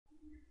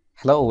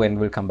Hello and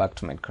welcome back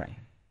to MedCrime.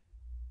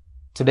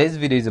 Today's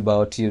video is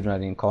about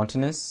urinary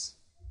incontinence.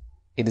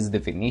 It is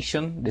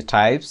definition, the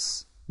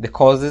types, the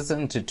causes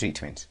and the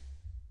treatment.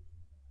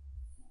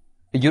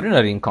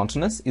 Urinary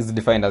incontinence is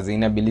defined as the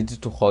inability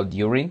to hold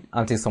urine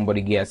until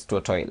somebody gets to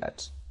a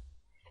toilet.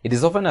 It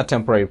is often a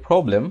temporary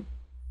problem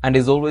and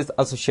is always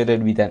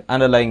associated with an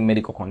underlying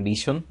medical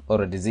condition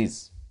or a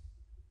disease.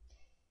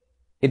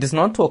 It is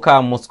known to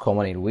occur most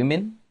common in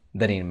women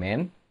than in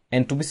men,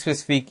 and to be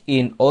specific,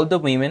 in older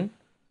women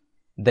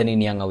than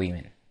in younger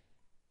women.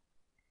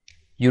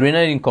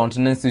 Urinary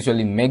incontinence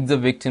usually makes the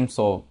victim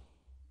to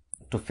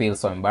feel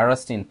so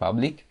embarrassed in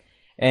public,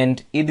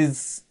 and it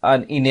is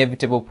an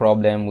inevitable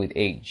problem with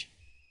age.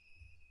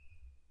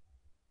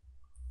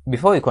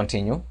 Before we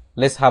continue,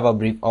 let's have a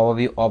brief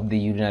overview of the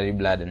urinary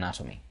bladder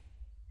anatomy.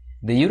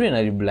 The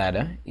urinary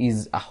bladder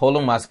is a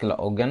hollow muscular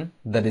organ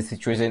that is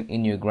situated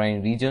in your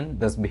groin region,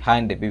 thus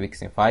behind the pelvic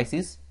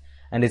symphysis,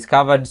 and is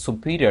covered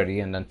superiorly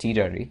and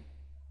anteriorly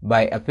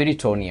by a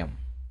peritoneum.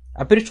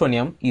 A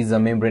peritoneum is a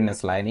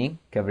membranous lining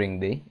covering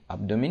the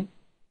abdomen.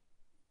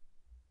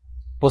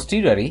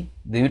 Posteriorly,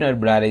 the urinary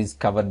bladder is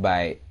covered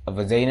by a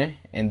vagina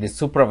and the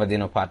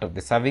supravaginal part of the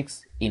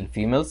cervix in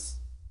females.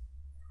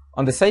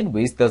 On the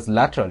sideways, thus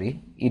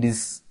laterally, it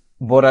is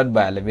bordered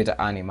by a levator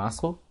ani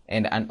muscle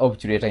and an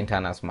obturator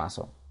internus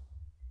muscle.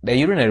 The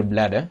urinary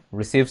bladder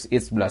receives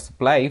its blood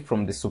supply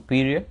from the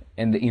superior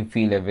and the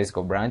inferior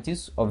vesical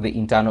branches of the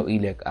internal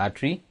iliac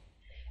artery,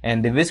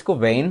 and the vesical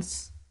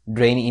veins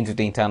drain into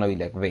the internal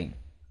iliac vein.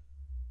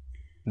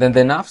 Then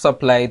the nerve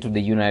supply to the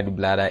urinary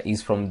bladder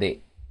is from the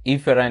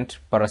efferent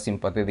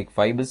parasympathetic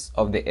fibers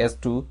of the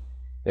S2,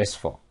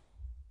 S4.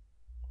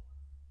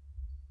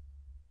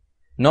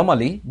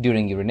 Normally,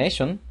 during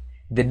urination,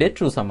 the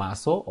detrusor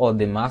muscle or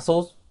the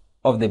muscles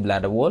of the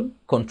bladder wall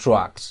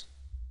contract.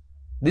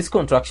 This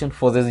contraction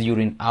forces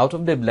urine out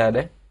of the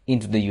bladder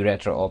into the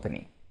urethral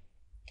opening.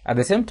 At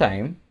the same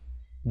time,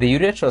 the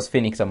urethral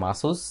sphincter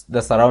muscles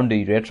that surround the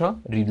urethra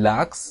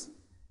relax,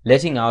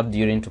 letting out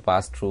urine to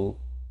pass through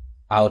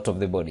out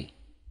of the body.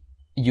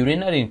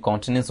 Urinary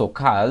incontinence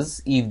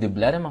occurs if the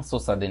bladder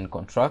muscles suddenly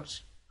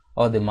contract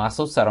or the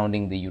muscles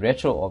surrounding the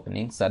urethral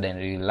opening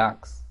suddenly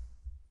relax.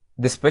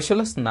 The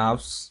specialized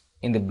nerves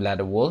in the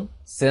bladder wall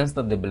sense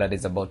that the bladder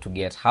is about to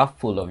get half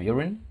full of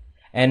urine,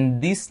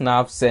 and these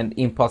nerves send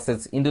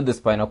impulses into the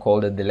spinal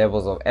cord at the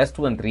levels of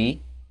S2 and 3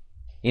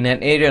 in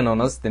an area known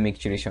as the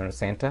micturition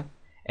center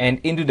and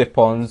into the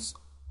pons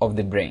of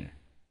the brain.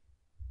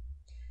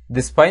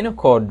 The spinal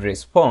cord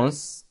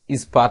response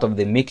is part of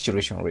the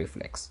micturition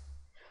reflex.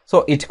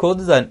 So it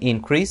causes an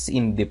increase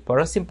in the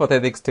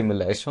parasympathetic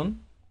stimulation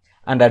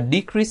and a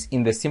decrease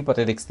in the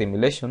sympathetic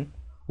stimulation,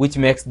 which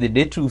makes the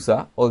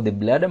detrusor or the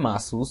bladder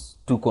muscles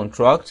to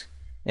contract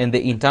and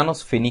the internal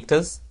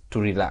sphincters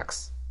to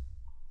relax.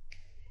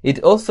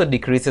 It also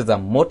decreases a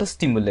motor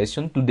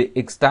stimulation to the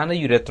external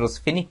urethral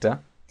sphincter,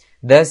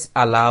 thus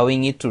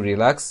allowing it to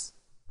relax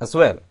as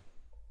well.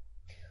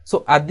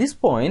 So at this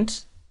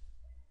point,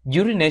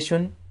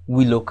 urination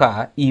will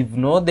occur if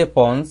not the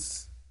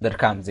pons that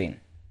comes in.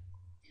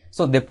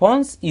 So the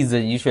pons is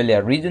usually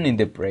a region in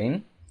the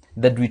brain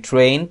that we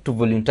train to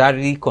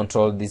voluntarily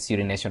control this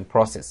urination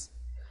process.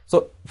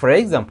 So for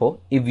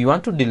example, if you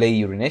want to delay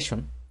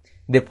urination,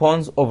 the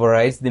pons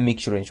overrides the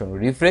micturition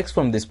reflex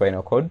from the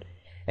spinal cord,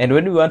 and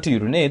when we want to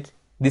urinate,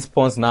 this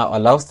pons now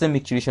allows the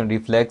micturition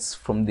reflex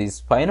from the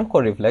spinal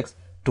cord reflex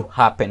to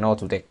happen or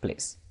to take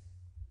place.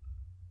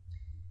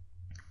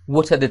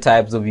 What are the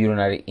types of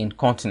urinary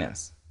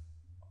incontinence?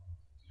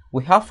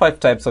 We have 5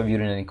 types of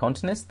urinary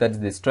incontinence, that is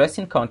the stress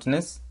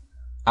incontinence,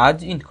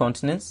 urge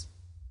incontinence,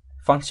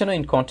 functional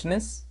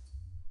incontinence,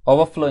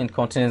 overflow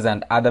incontinence,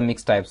 and other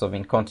mixed types of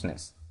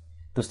incontinence.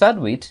 To start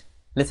with,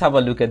 let's have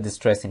a look at the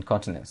stress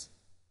incontinence.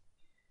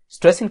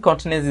 Stress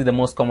incontinence is the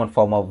most common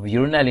form of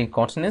urinary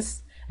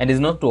incontinence and is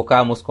known to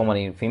occur most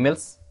commonly in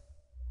females.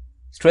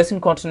 Stress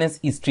incontinence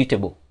is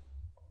treatable.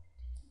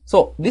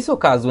 So this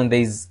occurs when there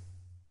is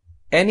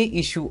any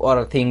issue or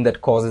a thing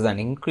that causes an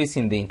increase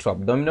in the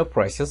intra-abdominal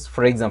pressures,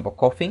 for example,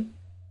 coughing,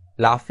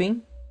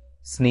 laughing,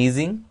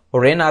 sneezing,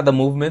 or any other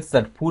movements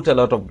that put a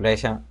lot of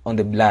pressure on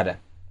the bladder.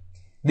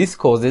 This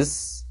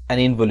causes an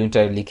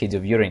involuntary leakage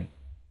of urine.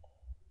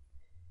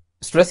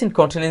 Stress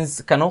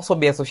incontinence can also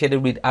be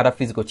associated with other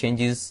physical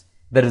changes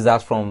that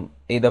result from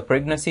either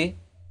pregnancy,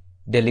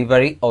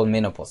 delivery, or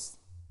menopause.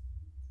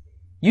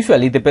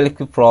 Usually, the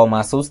pelvic floor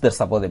muscles that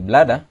support the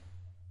bladder,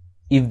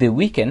 if they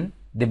weaken,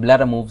 the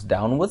bladder moves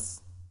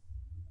downwards,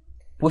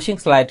 pushing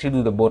slightly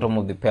to the bottom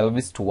of the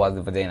pelvis towards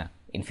the vagina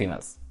in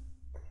females.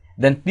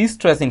 Then this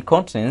stress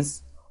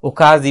incontinence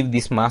occurs if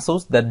these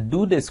muscles that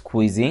do the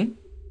squeezing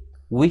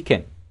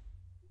weaken.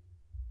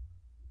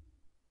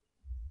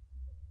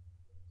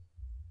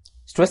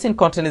 Stress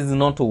incontinence is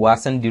known to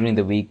worsen during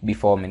the week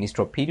before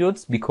menstrual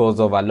periods because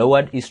of a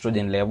lowered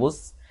estrogen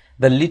levels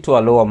that lead to a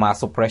lower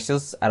muscle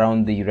pressures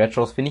around the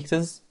urethral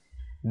sphincters,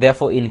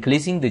 therefore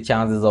increasing the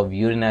chances of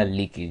urinary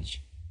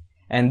leakage.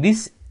 And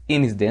this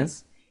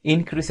incidence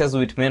increases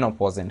with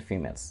menopause in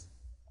females.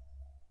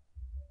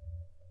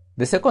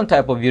 The second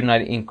type of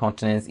urinary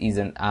incontinence is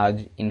an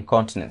urge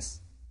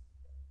incontinence.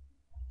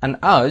 An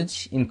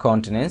urge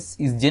incontinence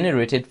is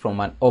generated from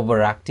an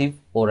overactive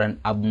or an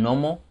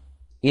abnormal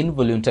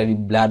involuntary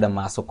bladder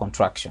muscle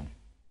contraction.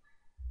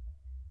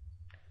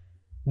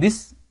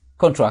 This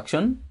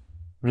contraction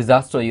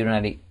results to a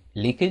urinary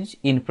leakage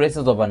in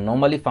presence of a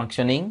normally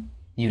functioning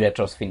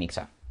urethral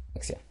sphincter.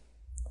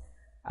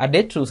 A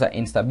detrusor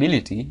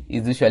instability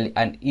is usually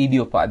an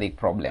idiopathic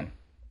problem.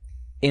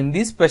 In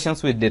these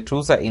patients with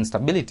detrusor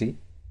instability,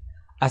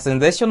 a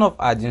sensation of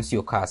urgency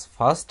occurs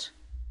first,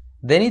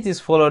 then it is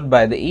followed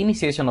by the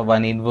initiation of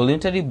an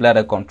involuntary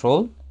bladder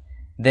control,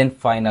 then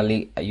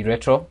finally a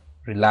urethral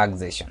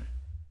relaxation.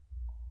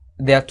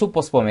 There are two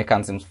possible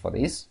mechanisms for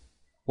this,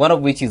 one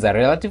of which is a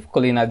relative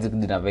cholinergic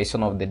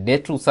denervation of the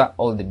detrusor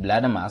or the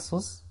bladder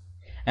muscles,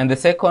 and the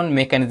second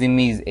mechanism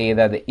is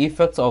either the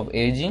effects of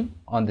aging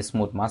on the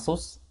smooth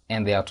muscles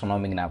and the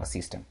autonomic nervous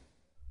system.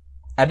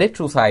 A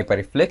detrusor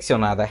hyperreflexia,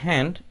 on the other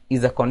hand,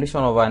 is a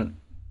condition of an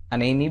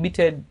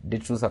uninhibited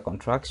detrusor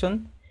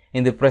contraction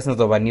in the presence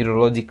of a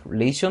neurologic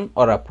lesion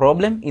or a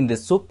problem in the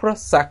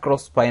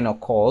suprasacrospinal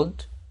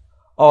cord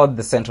or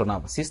the central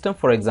nervous system,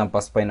 for example,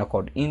 spinal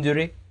cord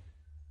injury,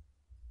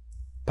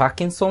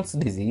 Parkinson's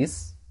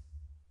disease,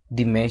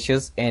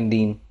 dementias, and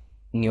in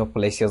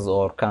neoplasias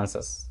or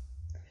cancers.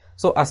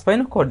 So, a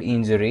spinal cord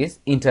injuries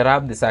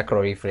interrupt the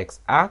sacroreflex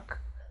arc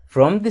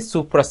from the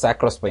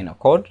suprasacrospinal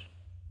cord,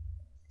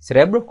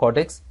 cerebral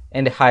cortex,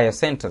 and higher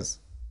centers.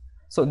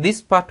 So,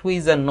 these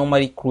pathways are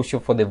normally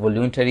crucial for the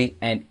voluntary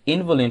and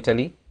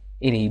involuntary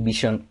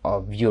inhibition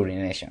of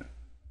urination.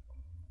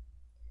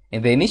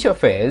 In the initial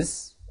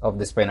phase of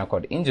the spinal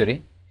cord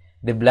injury,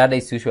 the bladder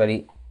is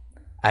usually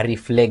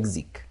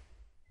areflexic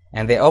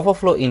and the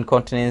overflow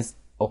incontinence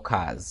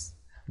occurs.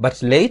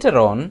 But later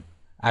on,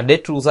 a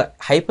detrusor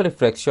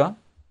hyperreflexia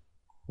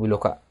will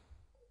occur.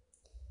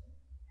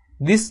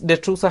 This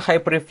detrusor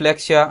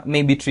hyperreflexia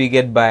may be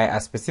triggered by a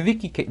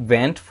specific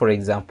event, for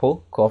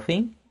example,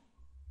 coughing,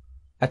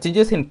 a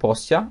changes in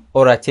posture,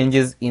 or a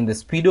changes in the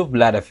speed of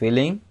bladder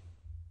filling,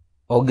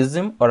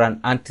 orgasm, or an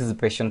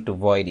anticipation to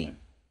voiding.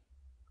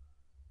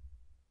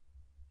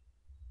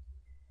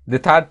 The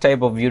third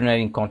type of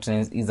urinary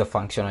incontinence is a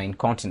functional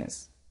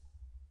incontinence.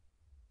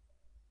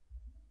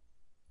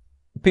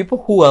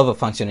 People who have a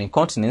functional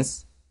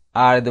incontinence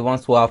are the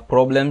ones who have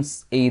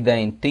problems either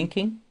in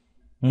thinking,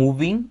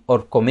 moving,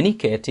 or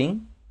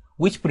communicating,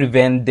 which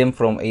prevent them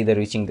from either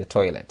reaching the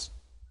toilet.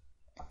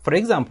 For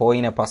example,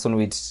 in a person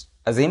with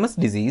Alzheimer's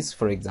disease,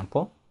 for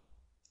example,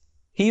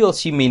 he or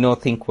she may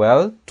not think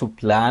well to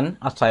plan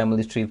a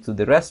timely trip to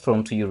the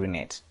restroom to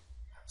urinate.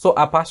 So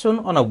a person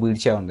on a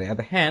wheelchair, on the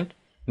other hand,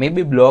 may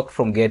be blocked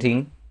from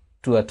getting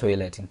to a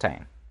toilet in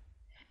time.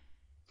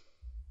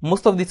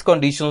 Most of these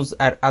conditions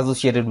are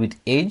associated with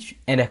age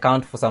and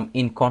account for some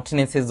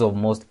incontinences of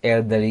most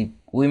elderly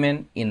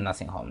women in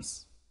nursing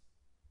homes.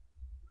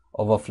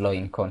 Overflow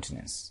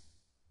incontinence.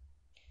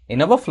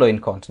 In overflow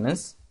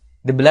incontinence,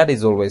 the bladder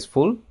is always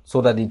full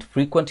so that it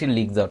frequently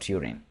leaks out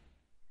urine.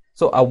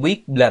 So a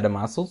weak bladder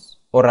muscles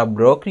or a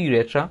broken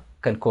urethra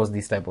can cause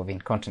this type of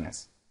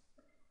incontinence.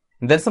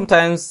 And then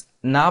sometimes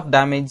nerve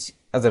damage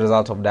as a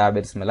result of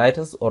diabetes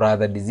mellitus or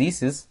other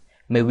diseases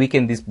may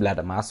weaken these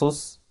bladder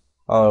muscles,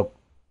 or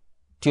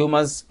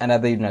tumors and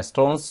other urinary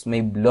stones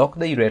may block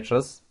the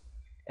ureters,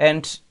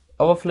 and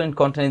overflow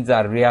incontinence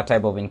are a rare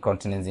type of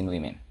incontinence in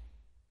women.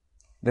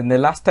 Then the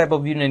last type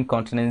of urinary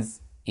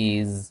incontinence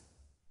is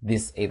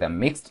this either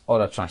mixed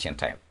or a transient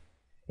type.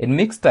 In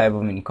mixed type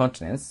of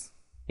incontinence,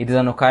 it is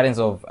an occurrence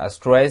of a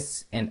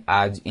stress and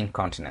urge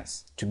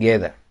incontinence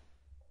together.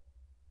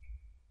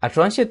 A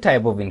transient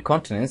type of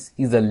incontinence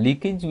is a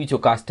leakage which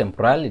occurs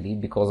temporarily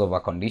because of a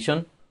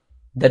condition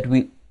that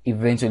will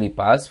eventually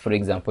pass, for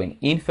example, in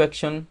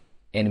infection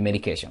and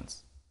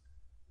medications.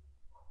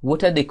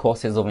 What are the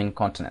causes of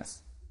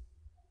incontinence?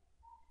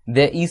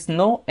 There is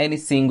no any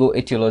single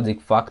etiologic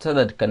factor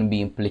that can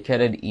be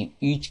implicated in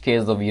each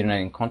case of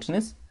urinary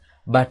incontinence,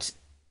 but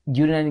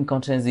urinary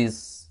incontinence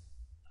is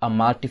a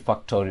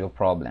multifactorial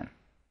problem.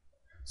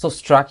 So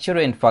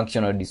structural and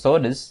functional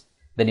disorders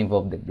that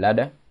involve the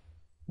bladder,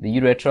 the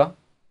urethra,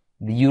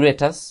 the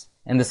ureters,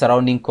 and the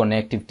surrounding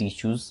connective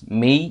tissues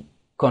may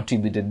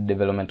contribute to the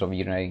development of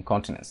urinary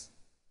incontinence.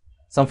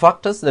 Some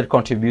factors that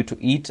contribute to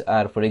it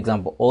are, for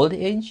example, old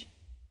age,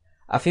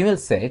 a female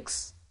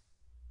sex,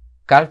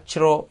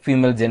 cultural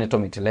female genital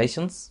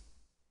mutilations,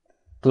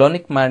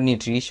 chronic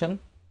malnutrition,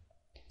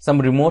 some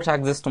remote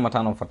access to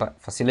maternal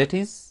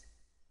facilities,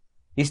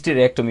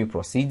 hysterectomy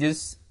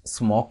procedures,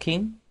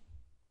 smoking,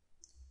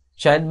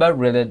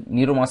 childbirth-related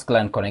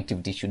neuromuscular and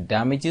connective tissue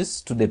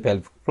damages to the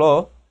pelvic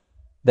floor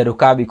that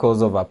occur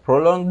because of a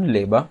prolonged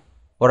labor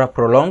or a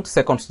prolonged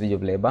second stage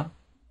of labor,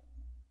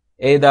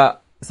 either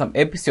some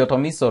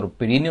episiotomies or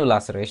perineal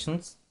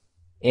lacerations,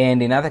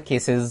 and in other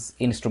cases,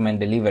 instrument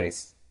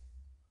deliveries.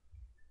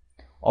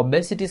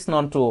 Obesity is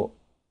known to.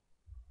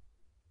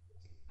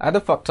 Other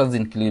factors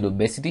include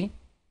obesity,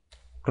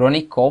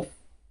 chronic cough,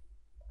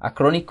 a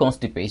chronic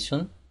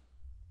constipation,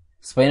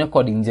 spinal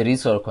cord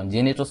injuries or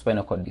congenital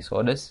spinal cord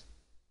disorders,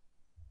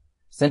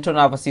 central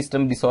nervous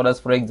system disorders,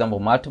 for example,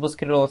 multiple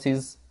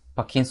sclerosis,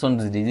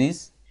 Parkinson's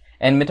disease,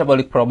 and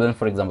metabolic problems,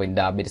 for example, in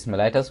diabetes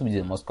mellitus, which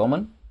is the most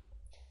common.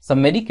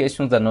 Some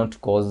medications are known to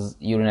cause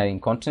urinary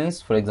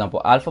incontinence, for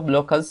example, alpha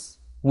blockers,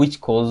 which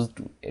cause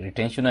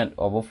retention and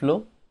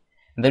overflow.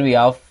 And then we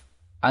have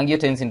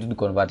angiotensin-2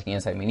 converting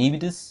enzyme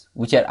inhibitors,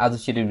 which are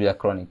associated with a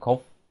chronic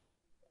cough.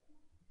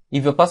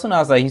 If a person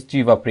has a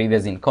history of a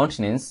previous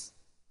incontinence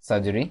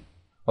surgery,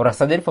 or a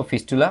surgery for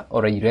fistula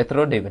or a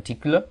urethral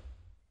diverticular,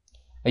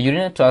 a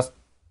urinary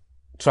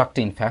tract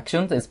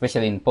infections,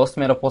 especially in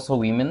postmenopausal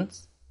women,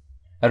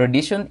 a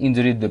radiation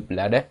injury to the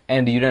bladder,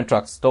 and urinary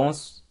tract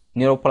stones,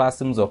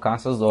 neuroplasms or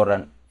cancers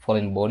or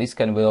foreign bodies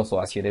can be also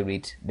associated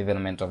with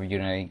development of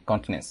urinary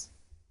incontinence.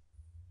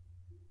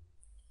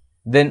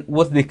 Then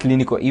what's the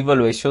clinical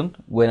evaluation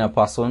when a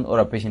person or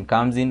a patient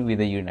comes in with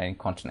a urinary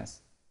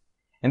incontinence?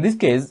 In this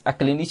case, a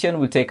clinician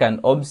will take an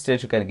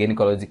obstetric and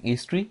gynecologic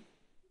history,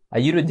 a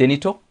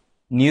urogenital,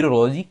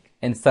 neurologic,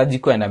 and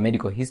surgical and a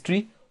medical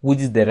history, which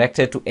is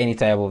directed to any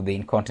type of the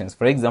incontinence.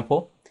 For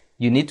example,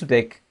 you need to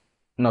take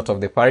note of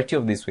the parity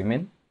of these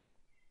women,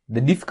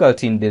 the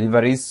difficulty in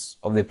deliveries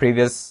of the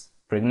previous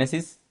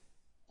pregnancies,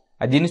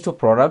 a genital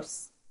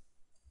prolapse,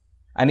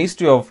 an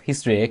history of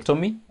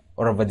hysterectomy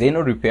or a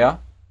vaginal repair,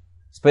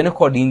 spinal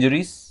cord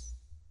injuries,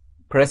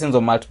 presence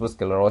of multiple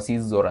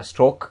sclerosis or a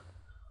stroke,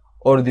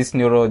 or these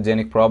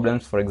neurogenic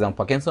problems, for example,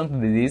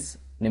 Parkinson's disease,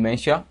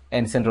 dementia,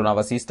 and central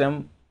nervous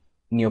system,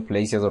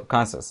 neoplasias or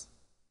cancers.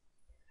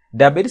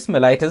 Diabetes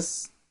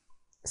mellitus,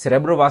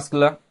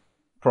 cerebrovascular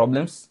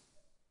problems,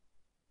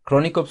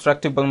 chronic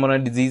obstructive pulmonary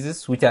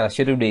diseases, which are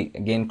associated with,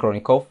 again,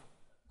 chronic cough,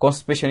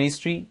 constipation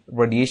history,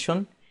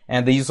 radiation,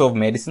 and the use of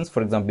medicines,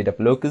 for example, beta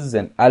blockers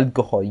and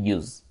alcohol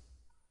use.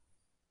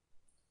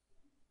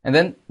 And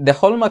then the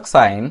hallmark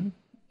sign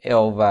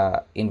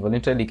of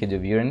involuntary leakage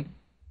of urine,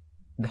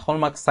 the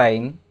hallmark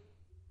sign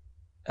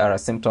or a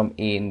symptom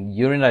in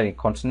urinary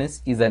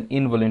incontinence is an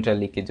involuntary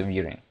leakage of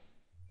urine.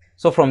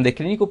 So from the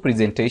clinical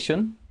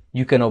presentation,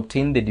 you can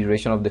obtain the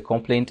duration of the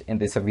complaint and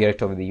the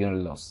severity of the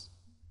urine loss.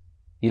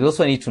 You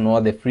also need to know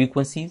the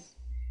frequencies,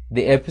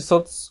 the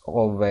episodes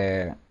of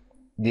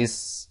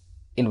this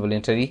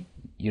involuntary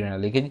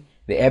urinary leakage,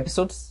 the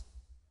episodes,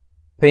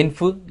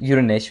 painful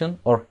urination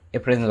or a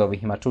presence of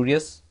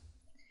hematuриas,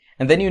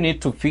 and then you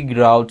need to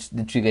figure out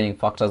the triggering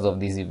factors of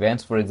these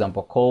events, for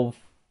example, cough,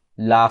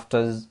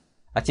 laughter,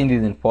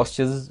 changes in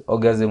postures,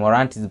 orgasm or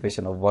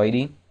anticipation of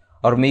voiding,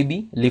 or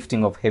maybe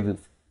lifting of heavy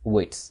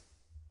weights.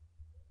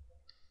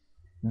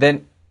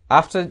 Then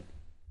after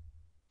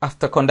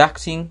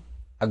conducting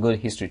a good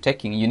history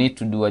taking, you need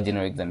to do a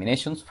general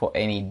examinations for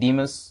any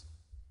edemas,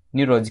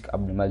 neurologic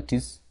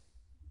abnormalities,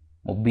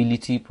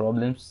 mobility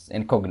problems,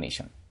 and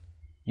cognition.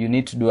 You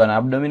need to do an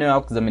abdominal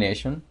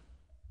examination,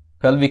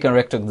 pelvic and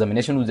rectal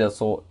examination, which are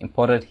so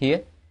important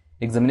here,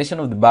 examination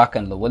of the back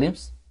and lower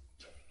limbs,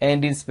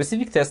 and in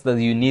specific tests that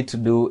you need to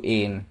do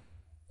in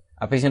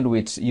a patient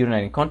with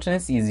urinary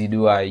incontinence is you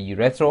do a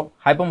urethral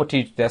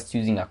hypermobility test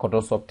using a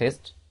control swab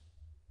test,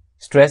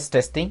 stress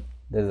testing,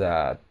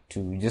 there's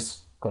to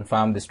just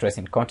confirm the stress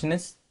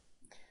incontinence,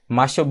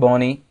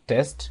 Marshall-Bonney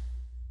test.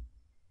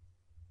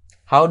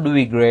 How do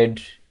we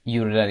grade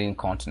urinary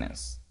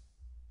incontinence?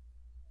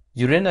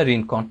 Urinary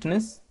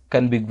incontinence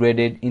can be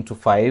graded into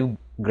 5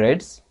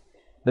 grades,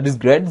 that is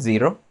grade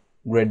 0,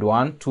 grade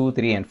 1, 2,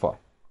 3, and 4.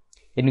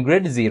 In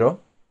grade 0,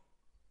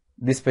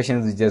 these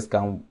patients will just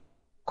come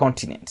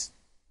continent.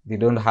 They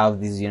don't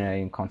have this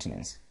urinary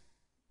incontinence.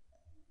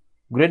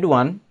 Grade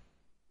 1,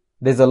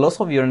 there's a loss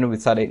of urine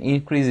with sudden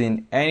increase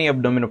in any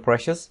abdominal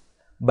pressures,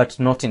 but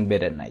not in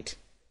bed at night.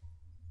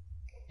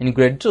 In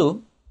grade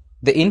 2,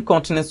 the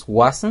incontinence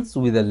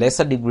worsens with a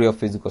lesser degree of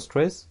physical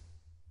stress.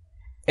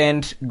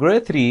 And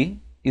grade 3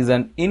 is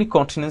an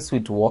incontinence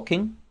with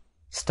walking,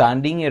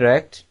 standing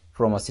erect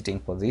from a sitting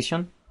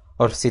position,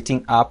 or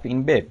sitting up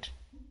in bed.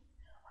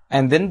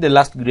 And then the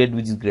last grade,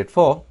 which is grade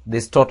 4,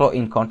 there's total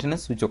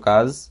incontinence, which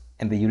occurs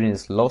and the urine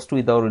is lost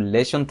without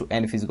relation to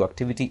any physical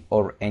activity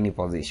or any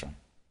position.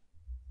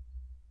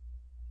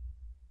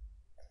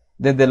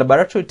 Then the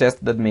laboratory tests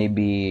that may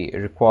be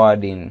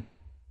required in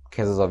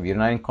cases of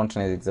urinary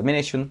incontinence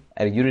examination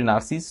are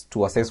urinalysis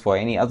to assess for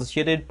any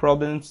associated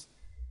problems,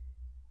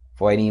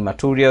 for any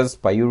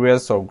hematuриas,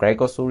 pyurias, or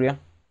glycosuria,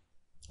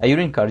 a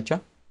urine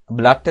culture, a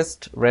blood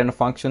test, renal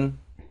function.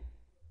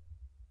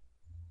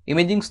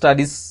 Imaging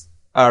studies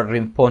are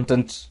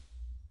important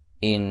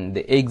in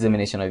the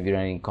examination of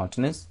urinary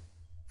incontinence.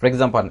 For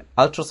example, an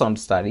ultrasound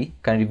study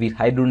can reveal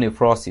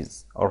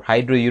hydronephrosis or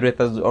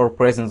hydroureters or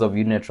presence of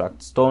urinary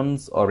tract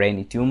stones or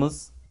any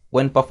tumors.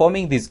 When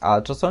performing this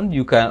ultrasound,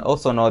 you can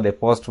also know the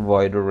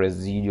post-void or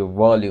residual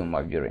volume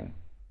of urine.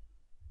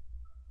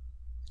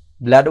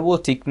 Bladder wall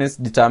thickness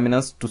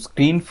determinants to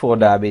screen for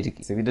diabetic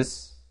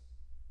insipidus,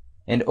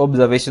 and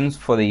observations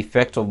for the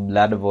effect of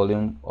bladder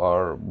volume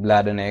or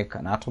bladder neck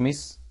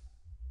anatomies.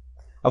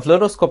 A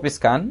fluoroscopy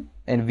scan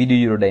and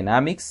video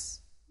urodynamics,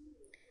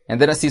 and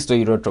then a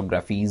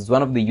cystourography is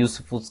one of the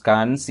useful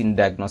scans in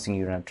diagnosing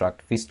urinary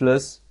tract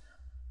fistulas,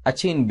 A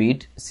chain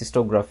bead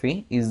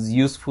cystography is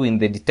useful in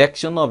the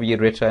detection of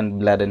urethra and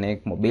bladder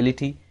neck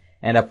mobility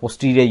and a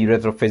posterior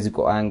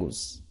uretrophysical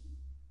angles.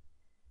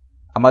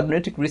 A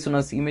magnetic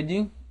resonance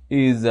imaging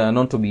is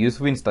known to be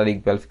useful in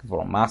studying pelvic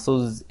floor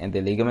muscles and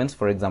the ligaments,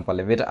 for example,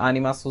 levator ani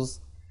muscles,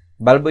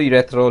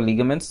 bulbourethral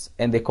ligaments,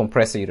 and the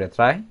compressor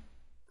urethrae.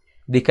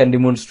 They can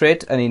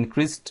demonstrate an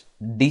increased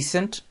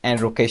descent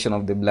and rotation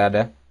of the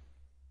bladder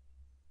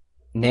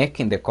neck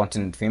in the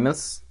continent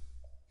females.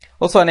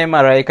 Also, an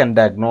MRI can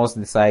diagnose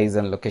the size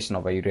and location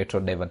of a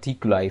urethral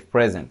diverticula if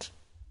present.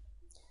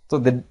 So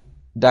the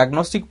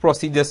diagnostic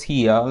procedures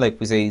here, like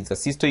we say, is a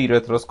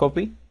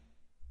cystourethropy,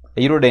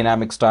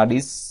 urodynamic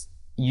studies,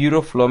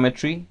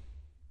 uroflowmetry,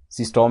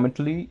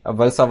 cystometry,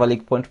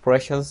 valsalvalic point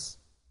pressures,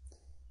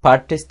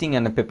 pad testing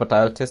and a paper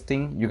tile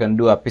testing. You can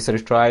do a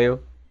pessary trial,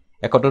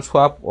 a cotton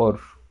swab or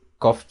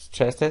cough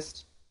stress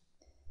test,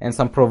 and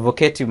some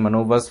provocative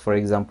maneuvers, for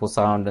example,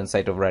 sound and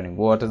sight of running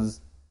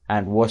waters,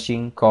 and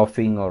washing,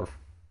 coughing, or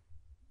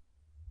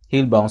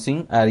heel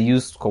bouncing are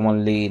used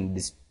commonly in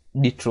this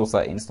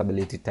detrusor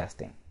instability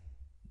testing.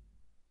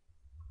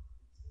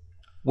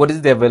 What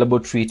is the available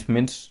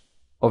treatment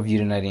of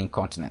urinary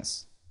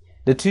incontinence?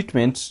 The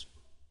treatment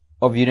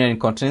of urinary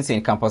incontinence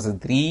encompasses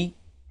three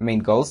main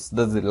goals.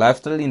 That's the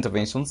lifestyle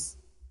interventions,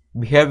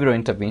 behavioral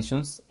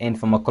interventions, and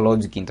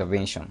pharmacologic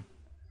intervention.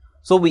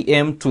 So we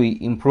aim to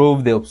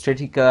improve the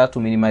obstetric care to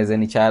minimize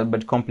any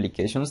childbirth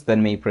complications that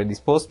may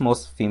predispose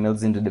most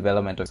females into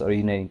development of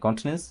urinary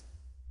incontinence.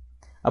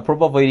 A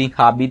proper voiding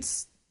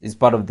habits is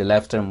part of the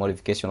lifestyle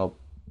modification of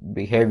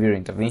behavioral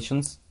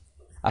interventions.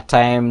 A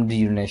timed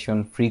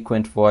urination,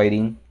 frequent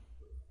voiding,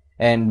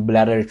 and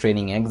bladder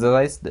training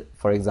exercise,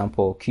 for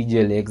example,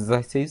 Kegel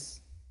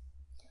exercises,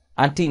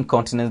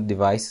 anti-incontinence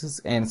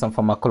devices, and some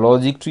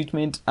pharmacologic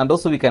treatment, and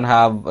also we can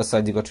have a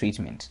surgical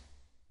treatment.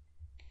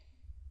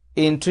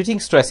 In treating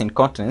stress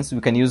incontinence,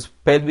 we can use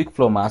pelvic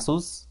floor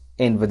muscles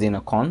and vaginal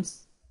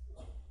cones.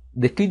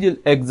 The Kegel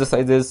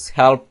exercises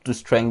help to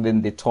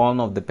strengthen the tone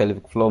of the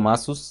pelvic floor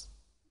muscles,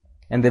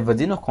 and the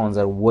vaginal cones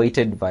are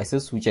weighted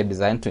devices which are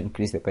designed to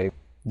increase the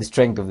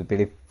strength of the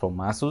pelvic floor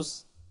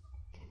muscles.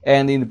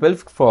 And in the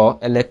pelvic floor,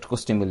 electrical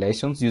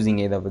stimulations using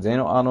either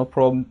vaginal anal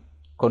probe,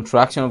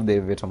 contraction of the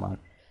levator man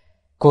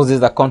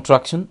causes a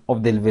contraction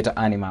of the levator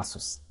ani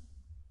muscles.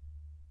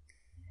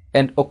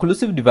 And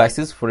occlusive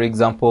devices, for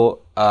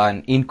example,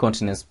 an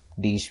incontinence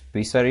dish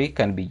pessary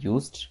can be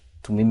used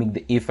to mimic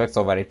the effects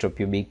of a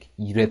retropubic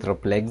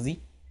urethroplexy,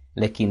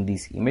 like in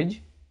this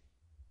image.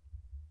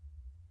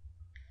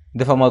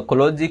 The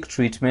pharmacologic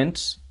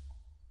treatment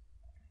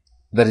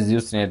that is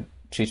used in a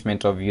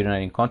treatment of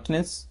urinary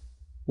incontinence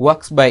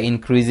works by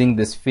increasing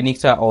the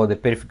sphincter or the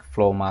pelvic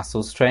floor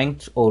muscle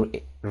strength or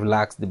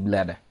relax the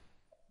bladder.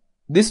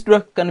 This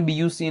drug can be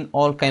used in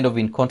all kinds of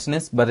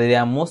incontinence, but they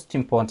are most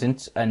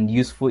important and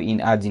useful in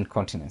urge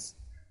incontinence.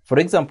 For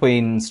example,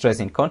 in stress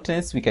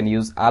incontinence, we can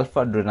use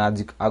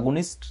alpha-adrenergic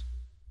agonist,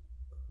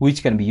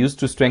 which can be used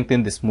to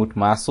strengthen the smooth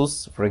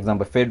muscles, for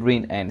example,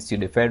 ephedrine and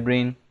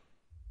pseudoephedrine,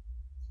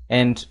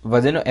 and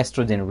vaginal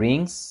estrogen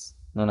rings,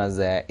 known as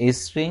the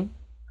ACE ring,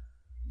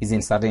 is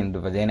inserted in the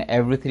vagina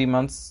every 3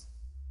 months.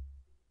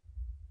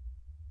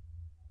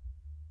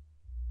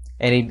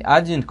 And in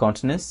urge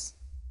incontinence,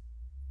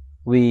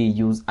 we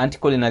use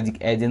anticholinergic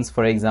agents,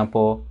 for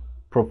example,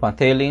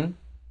 propanthelin,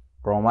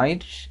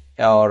 bromide,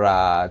 or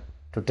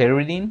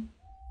totteridine,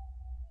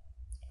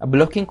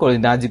 blocking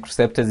cholinergic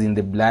receptors in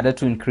the bladder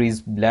to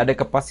increase bladder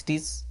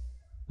capacities.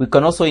 We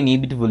can also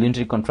inhibit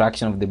voluntary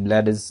contraction of the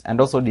bladders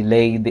and also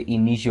delay the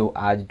initial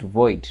urge to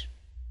void.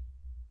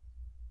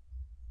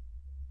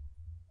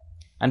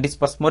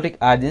 Antispasmodic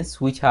agents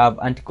which have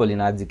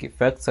anticholinergic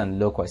effects and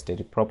low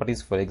cholestatic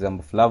properties, for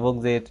example,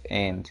 flavoxate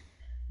and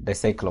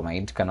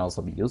dicyclomide, can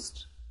also be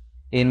used.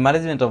 In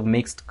management of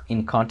mixed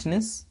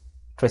incontinence,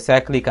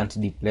 tricyclic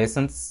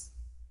antidepressants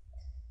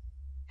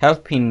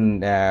help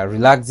in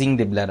relaxing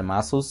the bladder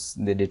muscles,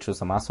 the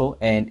detrusor muscle,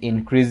 and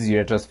increase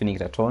urethral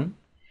sphincter tone.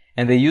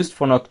 And they're used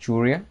for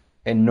nocturia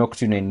and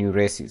nocturnal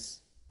enuresis.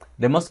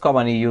 The most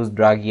commonly used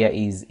drug here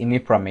is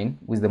imipramine,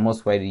 which is the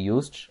most widely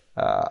used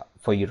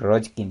for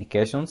urologic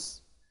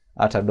indications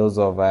at a dose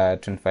of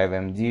 25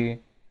 mg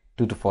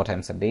 2 to 4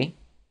 times a day.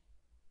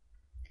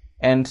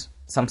 And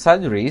some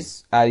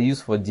surgeries are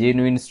used for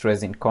genuine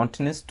stress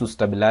incontinence to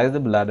stabilize the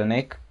bladder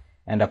neck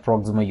and a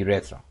proximal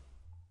urethra.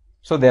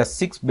 So there are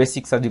 6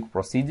 basic surgical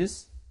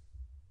procedures,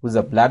 which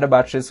are bladder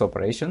buttress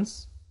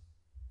operations,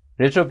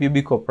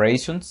 retropubic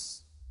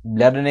operations,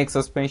 bladder neck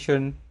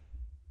suspension,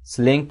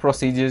 sling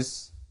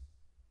procedures,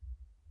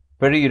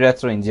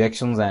 periurethral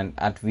injections, and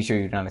artificial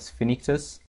urinary sphincters.